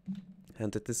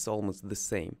 And it is almost the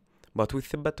same, but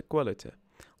with a better quality.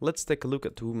 Let's take a look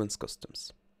at women's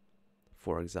costumes,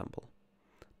 for example.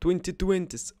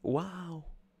 2020s. Wow.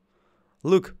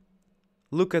 Look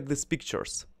at these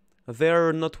pictures. They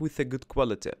are not with a good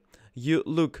quality. You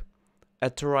look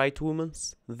at the right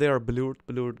women's. They are blurred.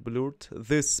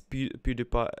 This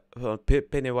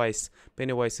Pennywise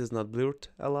is not blurred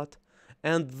a lot,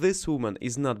 and this woman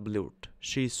is not blurred.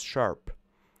 She is sharp.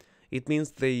 It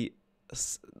means they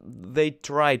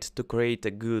tried to create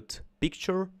a good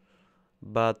picture,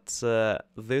 but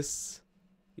this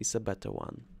is a better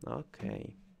one.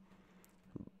 Okay.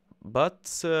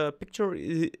 But picture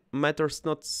matters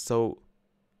not so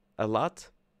a lot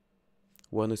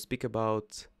when we speak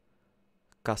about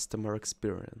customer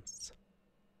experience.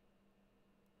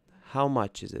 How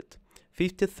much is it?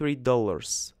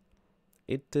 $53.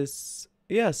 It is,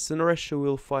 yes, in Russia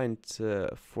we'll find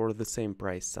for the same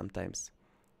price sometimes.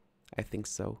 I think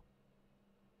so.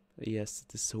 Yes,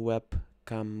 it is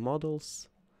webcam models.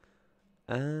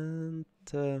 And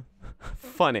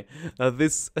funny,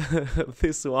 this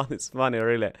this one is funny,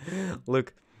 really.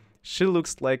 Look, she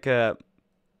looks like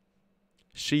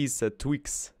she's a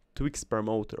Twix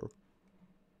promoter,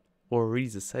 or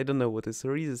Reese's. I don't know what is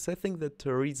Reese's. I think that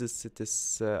Reese's, it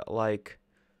is like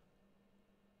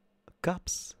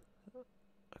cups.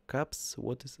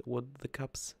 What the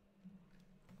cups?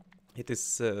 It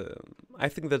is. I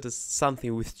think that is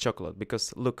something with chocolate,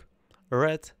 because look,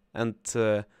 red and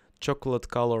chocolate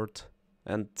colored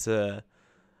and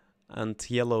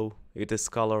yellow. It is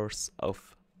colors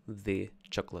of the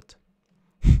chocolate.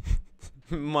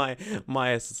 my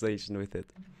association with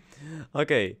it.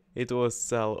 Okay, it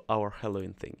was our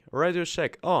Halloween thing. Radio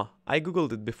Shack. Oh, I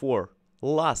googled it before.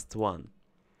 Last one.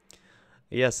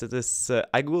 Yes, it is.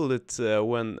 I googled it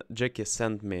when Jackie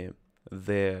sent me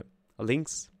the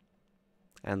links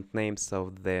and names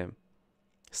of the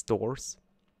stores.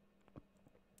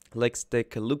 Let's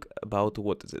take a look about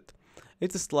what is it.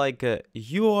 It is like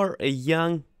you are a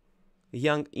young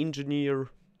engineer,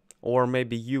 or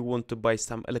maybe you want to buy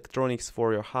some electronics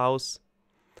for your house,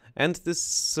 and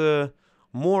this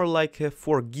more like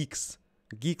for geeks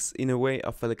in a way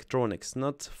of electronics,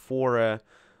 not for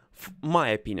my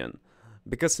opinion,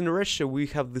 because in Russia we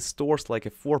have the stores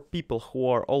like for people who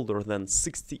are older than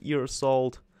 60 years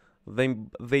old. They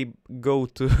go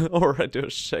to Radio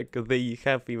Shack. They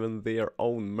have even their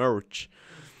own merch,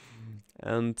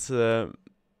 and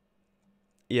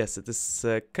yes, it is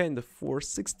kind of for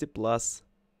 60 plus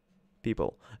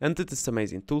people, and it is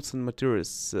amazing. Tools and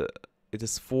materials. It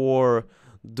is for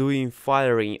doing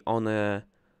firing on a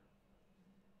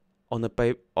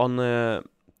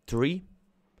tree.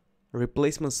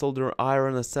 Replacement solder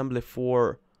iron assembly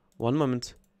for 1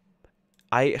 moment.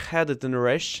 I had it in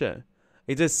Russia.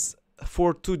 It is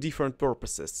for 2 different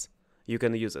purposes. You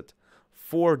can use it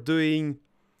for doing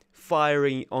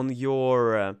firing on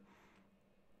your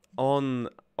on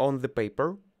the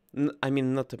paper. I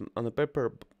mean, not on the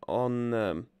paper, on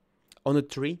a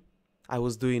tree. I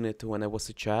was doing it when I was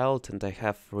a child, and I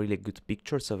have really good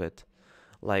pictures of it.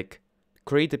 Like,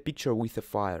 create a picture with a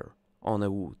fire on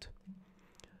a wood.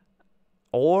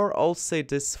 Or also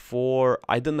it is for,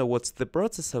 I don't know what's the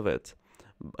process of it,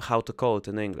 how to call it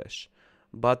in English.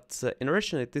 But in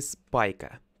Russian it is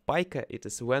paika. Paika, it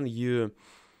is when you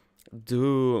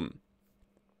do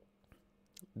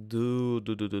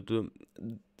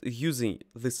using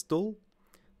this tool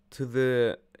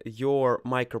to your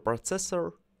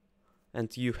microprocessor,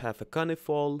 and you have a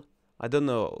canifol. I don't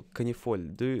know,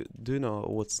 canifol. Do you know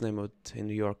what's the name of it in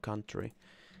your country?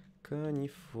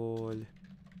 Canifol.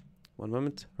 One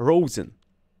moment. Rosin,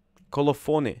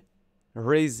 colophony,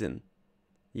 raisin.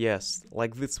 Yes,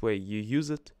 like this way you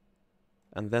use it,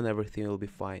 and then everything will be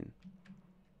fine.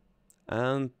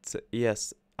 And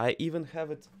yes, I even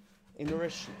have it in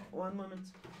Russian. One moment.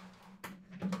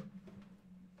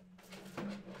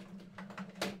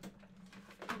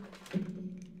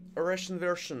 A Russian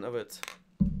version of it.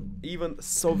 Even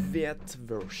Soviet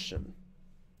version.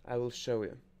 I will show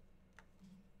you.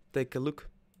 Take a look.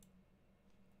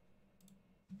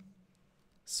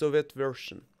 Soviet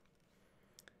version.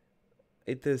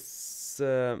 It is...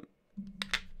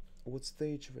 what's the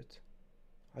age of it?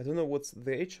 I don't know what's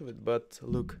the age of it, but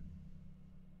look.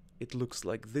 It looks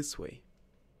like this way.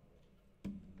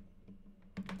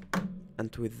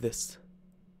 And with this.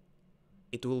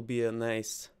 It will be a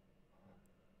nice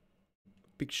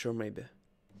picture maybe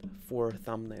for a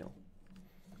thumbnail.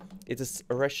 It is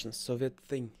a Russian Soviet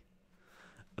thing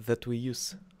that we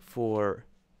use for...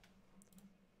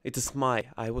 It is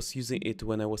I was using it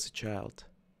when I was a child.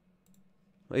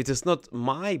 It is not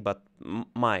my, but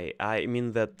my. I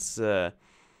mean that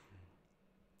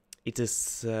it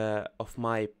is of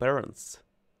my parents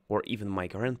or even my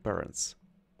grandparents.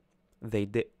 They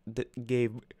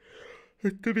gave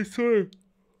it to me. Sorry.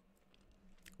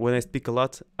 When I speak a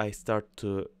lot, I start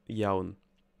to yawn.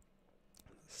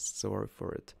 Sorry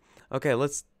for it. Okay,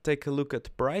 let's take a look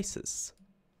at prices.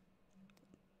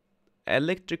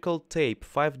 Electrical tape,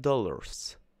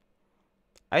 $5.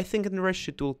 I think in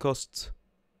Russia it will cost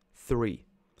 3.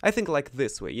 I think like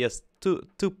this way, yes,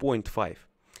 2.5.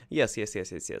 Yes.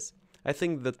 I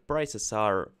think that prices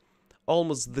are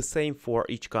almost the same for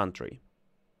each country.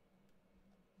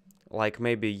 Like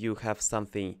maybe you have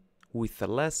something with a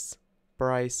less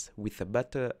price, with a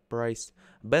better price.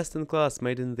 Best in class,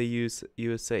 made in the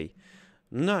USA.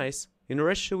 Nice. In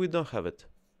Russia we don't have it.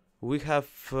 We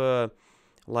have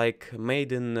like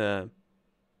made in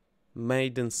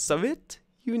Soviet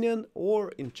Union or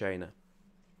in China.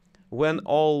 When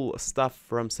all stuff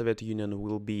from Soviet Union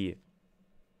will be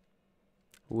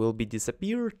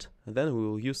disappeared, then we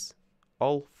will use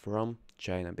all from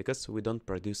China, because we don't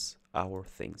produce our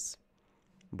things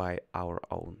by our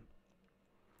own.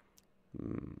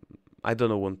 I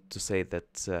don't want to say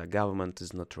that government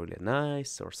is not really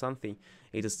nice or something.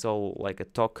 It is all like a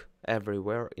talk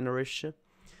everywhere in Russia.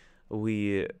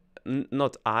 We,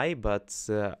 not I, but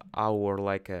our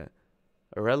like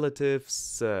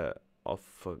relatives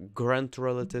of grand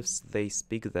relatives, they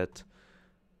speak that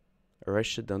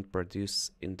Russia don't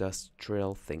produce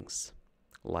industrial things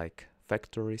like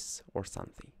factories or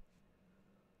something.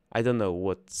 I don't know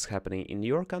what's happening in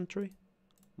your country.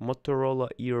 Motorola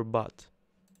earbud.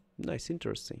 Nice,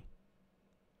 interesting.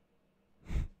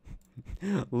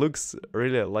 Looks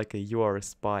really like you are a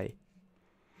spy.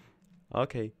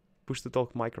 Okay, push to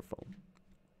talk microphone.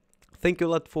 Thank you a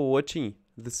lot for watching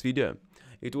this video.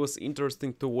 It was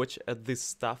interesting to watch at this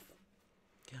stuff.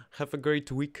 Have a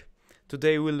great week.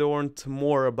 Today we learned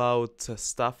more about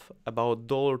stuff about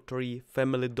Dollar Tree,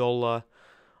 Family Dollar.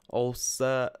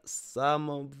 Also some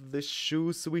of the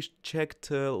shoes we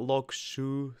checked, lock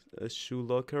shoe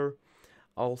locker.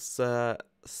 Also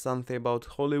something about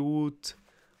Hollywood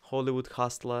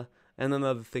Hustler, and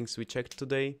another things we checked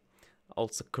today.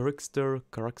 Also Kroger,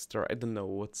 I don't know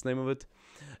what's the name of it.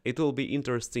 It will be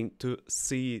interesting to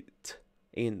see it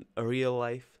in real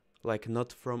life, like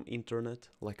not from internet,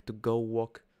 like to go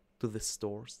walk to the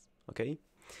stores, okay?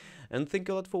 And thank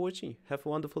you a lot for watching. Have a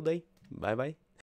wonderful day. Bye bye.